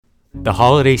The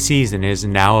holiday season is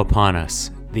now upon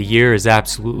us. The year is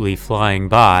absolutely flying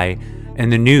by, and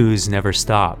the news never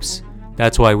stops.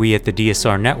 That's why we at the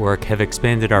DSR Network have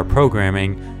expanded our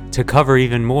programming to cover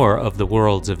even more of the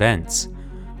world's events.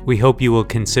 We hope you will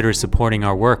consider supporting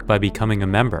our work by becoming a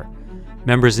member.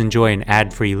 Members enjoy an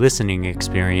ad-free listening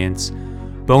experience,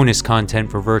 bonus content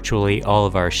for virtually all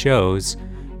of our shows,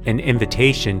 an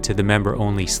invitation to the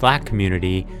member-only Slack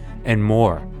community, and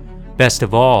more. Best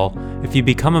of all, if you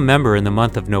become a member in the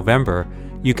month of November,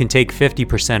 you can take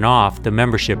 50% off the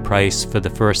membership price for the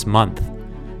first month.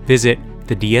 Visit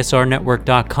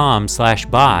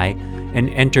thedsrnetwork.com/buy and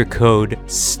enter code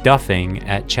STUFFING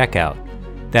at checkout.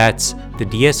 That's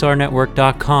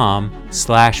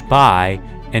thedsrnetwork.com/buy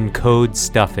and code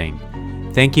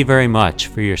STUFFING. Thank you very much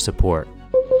for your support.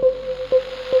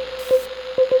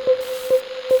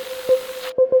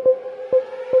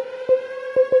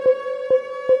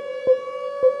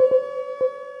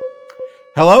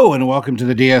 Hello and welcome to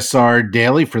the DSR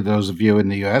Daily. For those of you in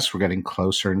the U.S., we're getting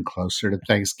closer and closer to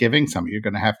Thanksgiving. Some of you are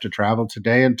going to have to travel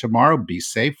today and tomorrow. Be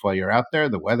safe while you're out there.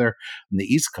 The weather on the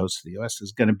East Coast of the U.S.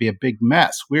 is going to be a big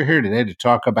mess. We're here today to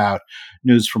talk about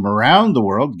news from around the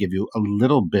world, give you a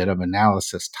little bit of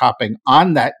analysis topping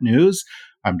on that news.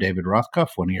 I'm David Rothkopf,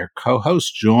 one of your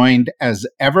co-hosts, joined as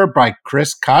ever by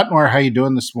Chris Cotmore. How are you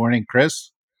doing this morning, Chris?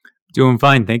 Doing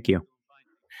fine, thank you.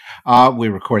 We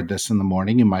record this in the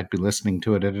morning. You might be listening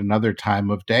to it at another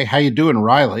time of day. How you doing,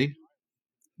 Riley?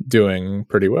 Doing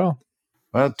pretty well.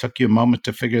 Well, it took you a moment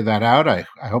to figure that out. I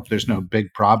hope there's no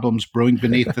big problems brewing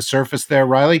beneath the surface there,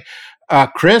 Riley.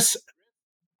 Chris,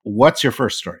 what's your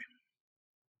first story?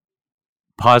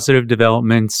 Positive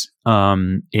developments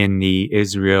in the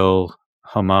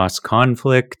Israel-Hamas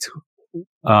conflict.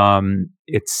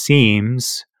 It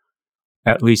seems,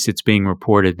 at least it's being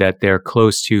reported, that they're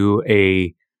close to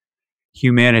a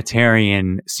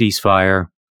humanitarian ceasefire,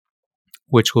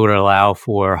 which would allow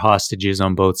for hostages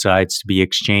on both sides to be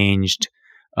exchanged,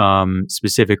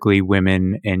 specifically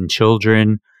women and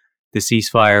children. The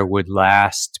ceasefire would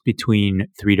last between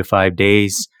 3 to 5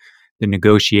 days. The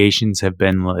negotiations have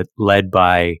been led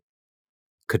by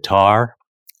Qatar.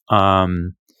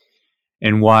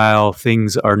 And while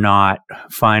things are not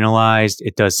finalized,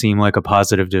 it does seem like a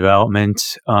positive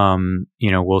development.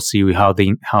 We'll see how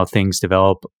things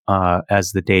develop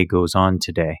as the day goes on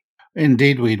today.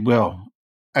 Indeed, we will.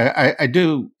 I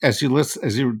do, as you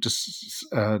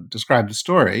describe the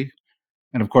story,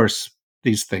 and of course,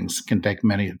 these things can take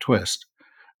many a twist.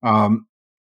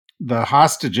 The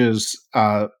hostages,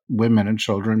 women and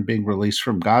children being released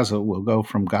from Gaza, will go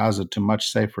from Gaza to much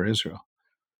safer Israel.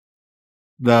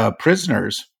 The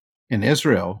prisoners in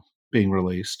Israel being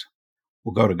released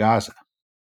will go to Gaza.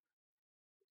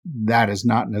 That is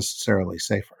not necessarily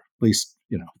safer. At least,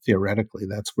 theoretically,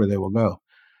 that's where they will go.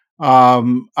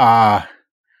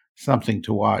 Something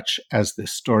to watch as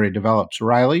this story develops.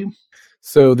 Riley?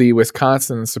 So the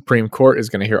Wisconsin Supreme Court is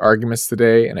going to hear arguments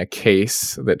today in a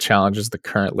case that challenges the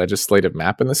current legislative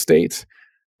map in the state,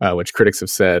 which critics have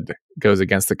said goes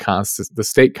against the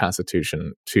state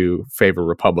constitution to favor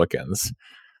Republicans.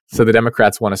 So the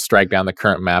Democrats want to strike down the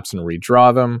current maps and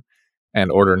redraw them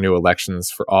and order new elections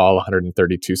for all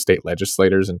 132 state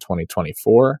legislators in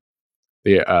 2024.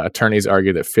 The attorneys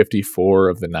argue that 54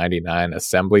 of the 99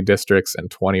 assembly districts and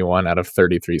 21 out of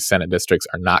 33 Senate districts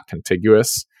are not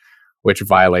contiguous, which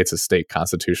violates a state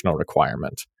constitutional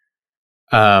requirement.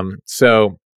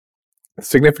 So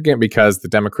significant because the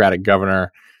Democratic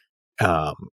governor,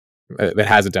 it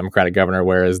has a Democratic governor,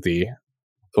 whereas the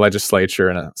legislature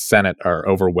and a Senate are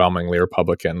overwhelmingly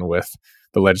Republican, with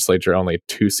the legislature only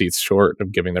 2 seats short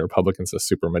of giving the Republicans a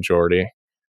supermajority,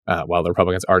 while the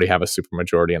Republicans already have a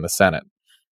supermajority in the Senate.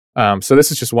 So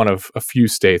this is just one of a few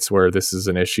states where this is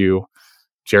an issue.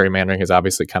 Gerrymandering has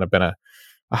obviously kind of been a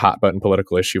hot button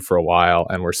political issue for a while,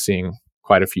 and we're seeing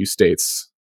quite a few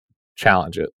states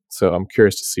challenge it. So I'm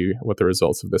curious to see what the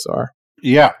results of this are.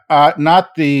 Yeah,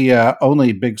 not the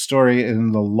only big story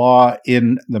in the law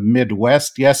in the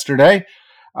Midwest yesterday.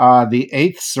 The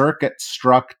Eighth Circuit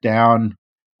struck down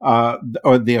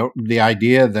the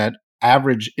idea that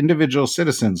average individual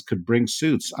citizens could bring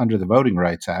suits under the Voting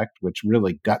Rights Act, which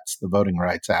really guts the Voting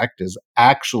Rights Act, is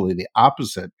actually the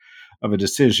opposite of a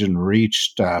decision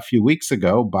reached a few weeks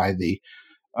ago by the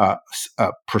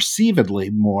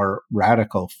perceivedly more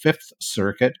radical Fifth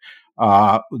Circuit.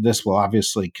 This will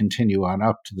obviously continue on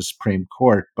up to the Supreme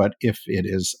Court, but if it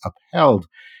is upheld,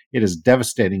 it is a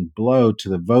devastating blow to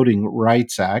the Voting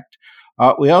Rights Act.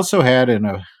 We also had, in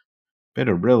a bit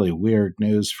of really weird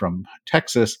news from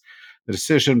Texas, the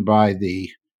decision by the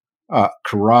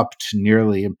corrupt,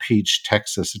 nearly impeached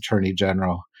Texas Attorney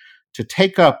General to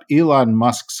take up Elon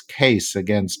Musk's case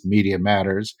against Media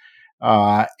Matters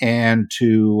and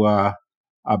to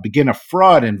begin a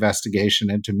fraud investigation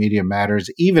into Media Matters,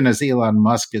 even as Elon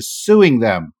Musk is suing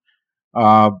them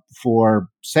for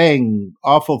saying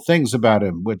awful things about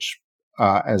him, which,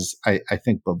 as I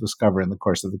think we'll discover in the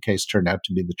course of the case, turned out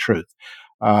to be the truth.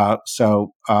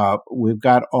 So we've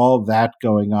got all that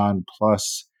going on,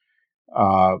 plus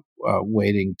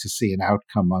waiting to see an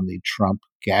outcome on the Trump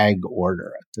gag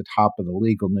order at the top of the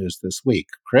legal news this week.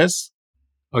 Chris?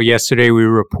 Oh, yesterday we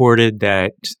reported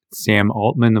that Sam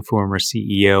Altman, the former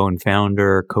CEO and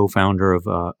co-founder of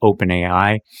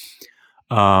OpenAI,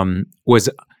 was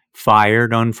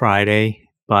fired on Friday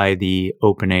by the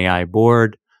OpenAI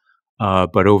board,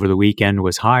 but over the weekend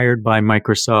was hired by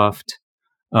Microsoft,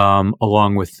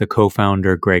 along with the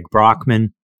co-founder Greg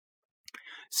Brockman.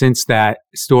 Since that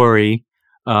story,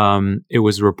 it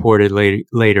was reported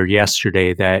later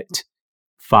yesterday that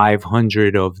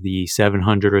 500 of the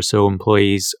 700 or so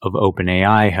employees of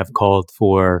OpenAI have called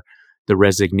for the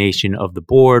resignation of the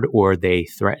board, or they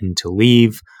threatened to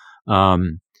leave.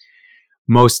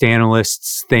 Most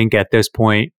analysts think at this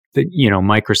point that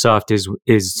Microsoft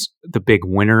is the big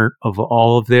winner of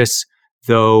all of this,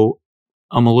 though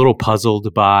I'm a little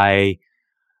puzzled by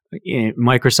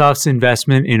Microsoft's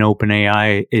investment in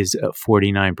OpenAI is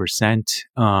 49%.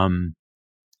 And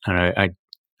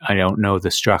I don't know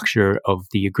the structure of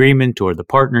the agreement or the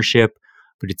partnership,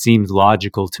 but it seems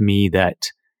logical to me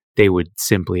that they would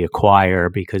simply acquire,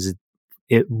 because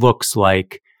it looks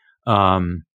like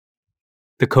the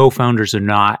co-founders are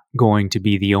not going to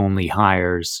be the only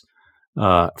hires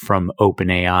from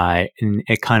OpenAI, and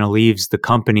it kind of leaves the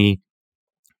company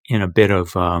in a bit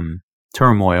of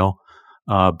turmoil.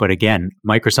 But again,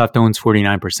 Microsoft owns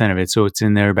 49% of it, so it's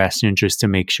in their best interest to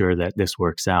make sure that this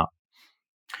works out.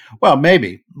 Well,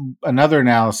 maybe another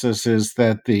analysis is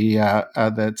that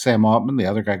that Sam Altman, the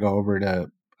other guy, go over to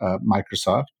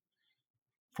Microsoft.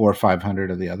 400 or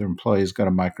 500 of the other employees go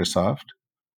to Microsoft.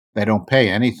 They don't pay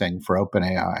anything for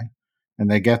OpenAI, and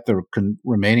they get the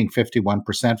remaining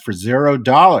 51% for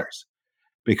 $0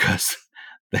 because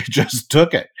they just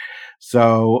took it.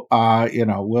 So,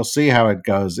 we'll see how it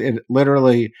goes. It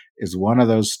literally is one of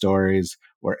those stories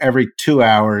where every 2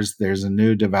 hours there's a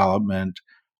new development.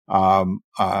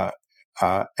 As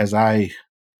I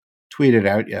tweeted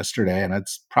out yesterday, and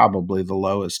it's probably the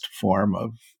lowest form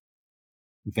of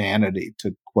vanity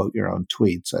to quote your own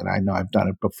tweets, and I know I've done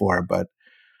it before, but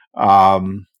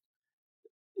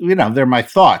they're my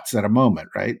thoughts at a moment,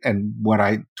 right? And what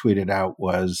I tweeted out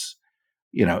was,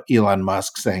 Elon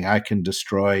Musk saying, I can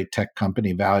destroy tech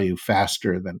company value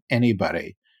faster than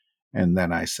anybody. And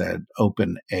then I said,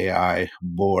 Open AI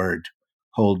board,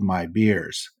 hold my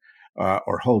beers,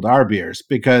 or hold our beers,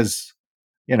 because,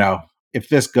 if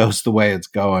this goes the way it's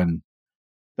going,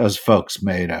 those folks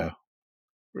made a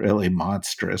really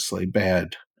monstrously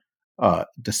bad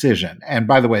decision. And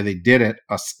by the way, they did it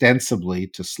ostensibly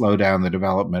to slow down the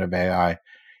development of AI.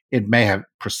 It may have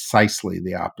precisely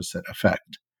the opposite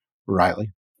effect.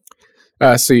 Riley?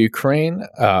 So Ukraine,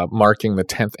 marking the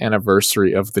 10th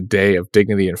anniversary of the Day of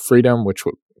Dignity and Freedom, which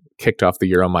kicked off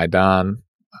the Euromaidan,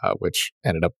 which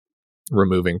ended up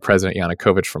removing President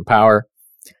Yanukovych from power.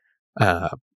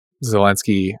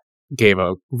 Zelensky gave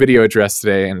a video address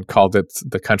today and called it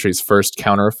the country's first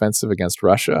counteroffensive against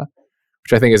Russia,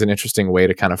 which I think is an interesting way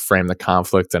to kind of frame the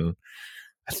conflict. And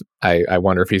I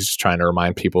wonder if he's just trying to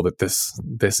remind people that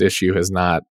this issue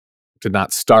did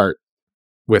not start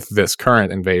with this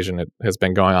current invasion. It has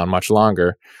been going on much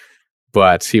longer.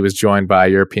 But he was joined by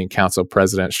European Council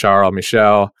President Charles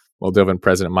Michel, Moldovan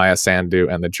President Maya Sandu,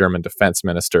 and the German Defense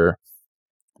Minister.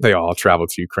 They all traveled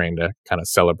to Ukraine to kind of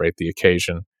celebrate the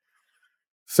occasion.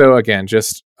 So again,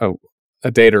 just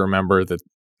a day to remember that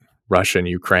Russia and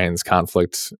Ukraine's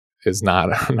conflict is not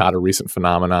a recent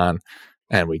phenomenon,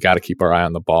 and we got to keep our eye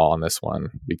on the ball on this one,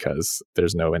 because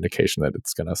there's no indication that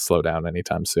it's going to slow down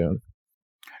anytime soon.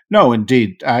 No,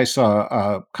 indeed. I saw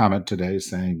a comment today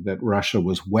saying that Russia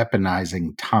was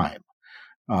weaponizing time.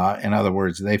 In other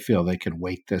words, they feel they can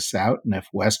wait this out, and if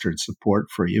Western support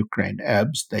for Ukraine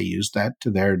ebbs, they use that to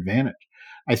their advantage.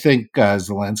 I think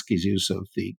Zelensky's use of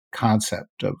the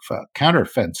concept of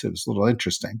counteroffensive is a little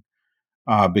interesting,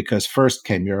 because first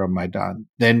came Euromaidan,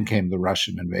 then came the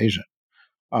Russian invasion.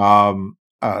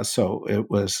 So it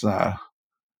was,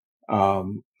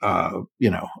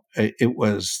 it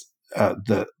was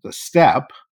the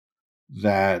step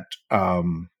that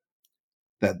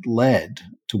that led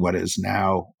to what is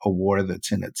now a war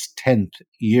that's in its 10th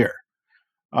year.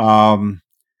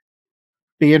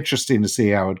 Be interesting to see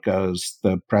how it goes.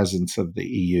 The presence of the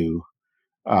EU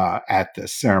at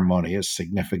this ceremony is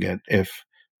significant. If,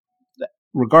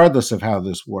 regardless of how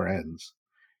this war ends,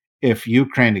 if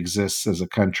Ukraine exists as a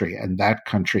country and that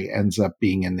country ends up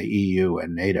being in the EU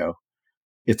and NATO,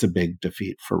 it's a big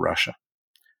defeat for Russia.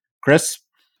 Chris?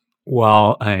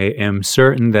 While I am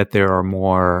certain that there are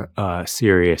more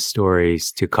serious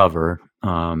stories to cover,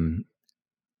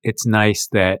 it's nice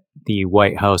that the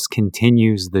White House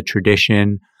continues the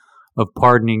tradition of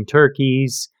pardoning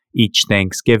turkeys each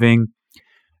Thanksgiving.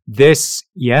 This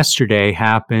yesterday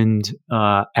happened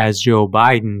as Joe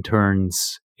Biden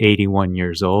turns 81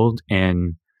 years old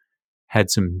and had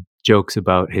some jokes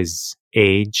about his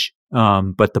age.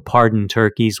 But the pardoned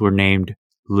turkeys were named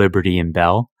Liberty and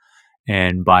Bell.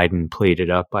 And Biden played it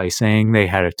up by saying they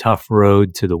had a tough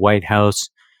road to the White House,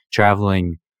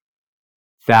 traveling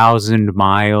 1,000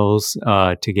 miles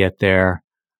to get there.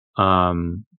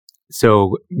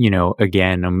 So,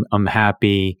 again, I'm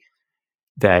happy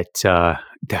that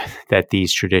that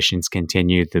these traditions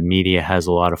continue. The media has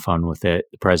a lot of fun with it.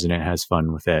 The president has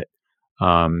fun with it,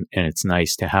 and it's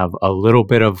nice to have a little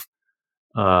bit of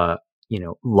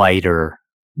lighter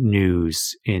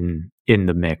news in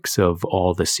the mix of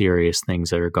all the serious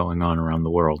things that are going on around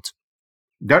the world.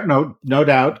 No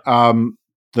doubt.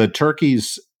 The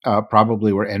turkeys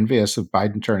probably were envious of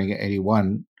Biden turning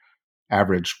 81.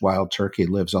 Average wild turkey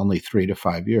lives only 3 to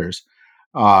 5 years.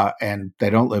 And they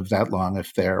don't live that long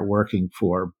if they're working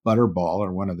for Butterball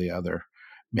or one of the other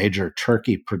major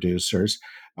turkey producers.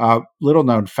 Little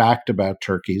known fact about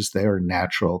turkeys, they are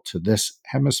natural to this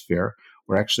hemisphere.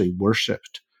 Were actually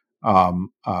worshipped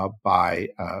by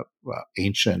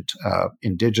ancient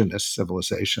indigenous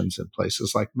civilizations in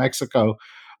places like Mexico.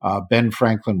 Ben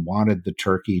Franklin wanted the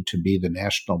turkey to be the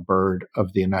national bird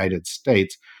of the United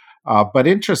States. But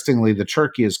interestingly, the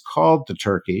turkey is called the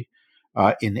turkey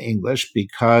in English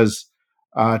because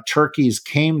turkeys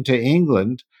came to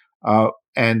England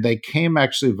and they came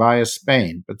actually via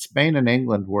Spain. But Spain and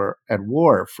England were at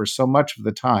war for so much of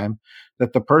the time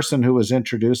that the person who was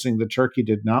introducing the turkey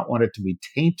did not want it to be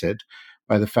tainted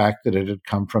by the fact that it had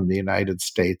come from the United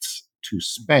States to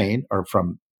Spain, or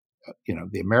from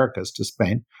the Americas to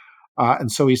Spain. And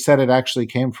so he said it actually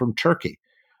came from Turkey,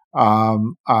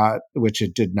 which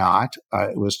it did not.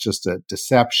 It was just a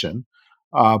deception.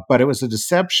 But it was a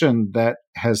deception that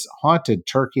has haunted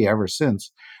Turkey ever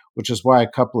since, which is why a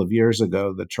couple of years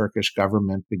ago, the Turkish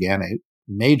government began a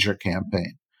major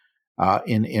campaign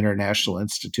in international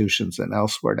institutions and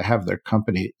elsewhere to have their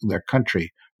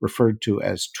country referred to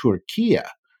as Turkiya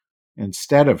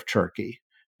instead of Turkey,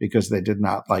 because they did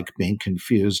not like being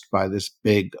confused by this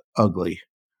big, ugly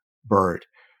bird.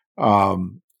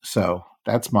 So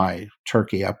that's my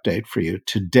turkey update for you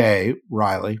today,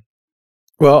 Riley.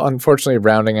 Well, unfortunately,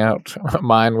 rounding out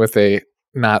mine with a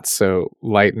not so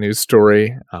light news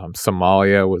story.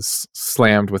 Somalia was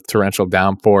slammed with torrential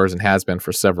downpours and has been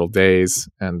for several days,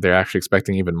 and they're actually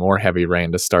expecting even more heavy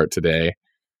rain to start today.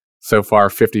 So far,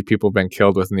 50 people have been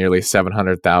killed with nearly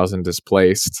 700,000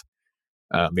 displaced.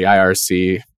 The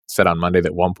IRC said on Monday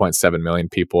that 1.7 million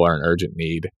people are in urgent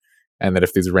need, and that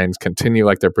if these rains continue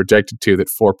like they're projected to, that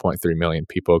 4.3 million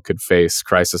people could face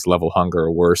crisis-level hunger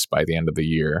or worse by the end of the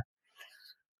year.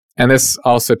 And this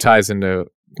also ties into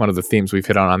one of the themes we've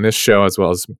hit on this show, as well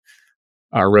as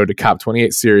our Road to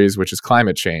COP28 series, which is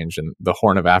climate change. And the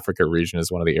Horn of Africa region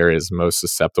is one of the areas most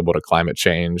susceptible to climate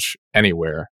change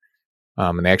anywhere.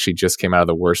 And they actually just came out of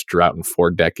the worst drought in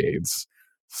 4 decades.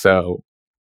 So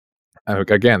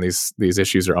again, these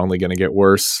issues are only going to get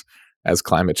worse as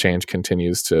climate change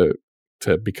continues to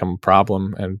become a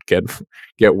problem and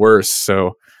get worse.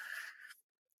 So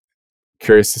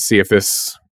curious to see if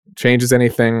this changes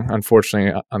anything.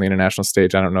 Unfortunately, on the international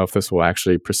stage, I don't know if this will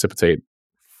actually precipitate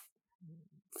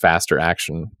faster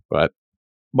action. But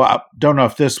I don't know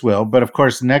if this will. But of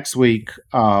course, next week,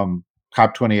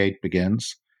 COP28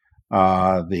 begins,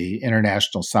 the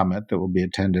international summit that will be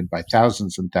attended by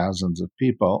thousands and thousands of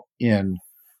people in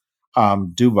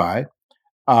Dubai.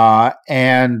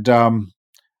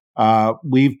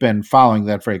 We've been following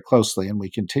that very closely, and we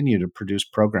continue to produce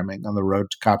programming on the road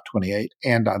to COP28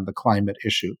 and on the climate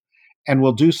issue. And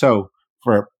we'll do so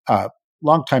for a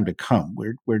long time to come.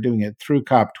 We're doing it through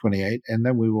COP28, and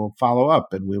then we will follow up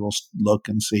and we will look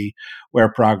and see where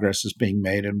progress is being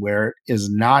made and where it is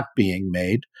not being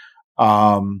made.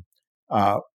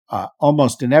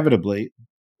 Almost inevitably,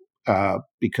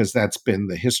 because that's been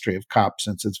the history of COP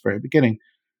since its very beginning,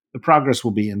 the progress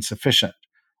will be insufficient.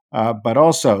 But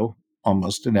also,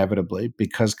 almost inevitably,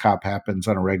 because COP happens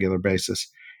on a regular basis,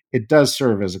 it does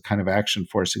serve as a kind of action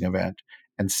forcing event,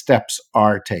 and steps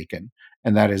are taken,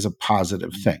 and that is a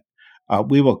positive thing.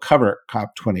 We will cover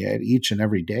COP28 each and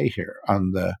every day here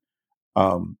on the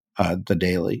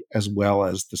daily, as well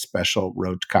as the special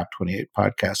Road to COP28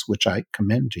 podcast, which I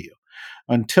commend to you.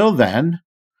 Until then,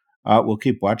 we'll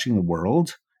keep watching the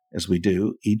world as we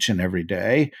do each and every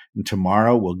day. And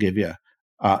tomorrow we'll give you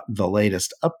the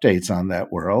latest updates on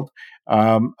that world.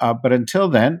 But until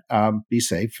then, be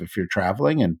safe if you're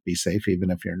traveling, and be safe even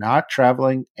if you're not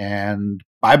traveling. And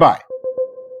bye-bye.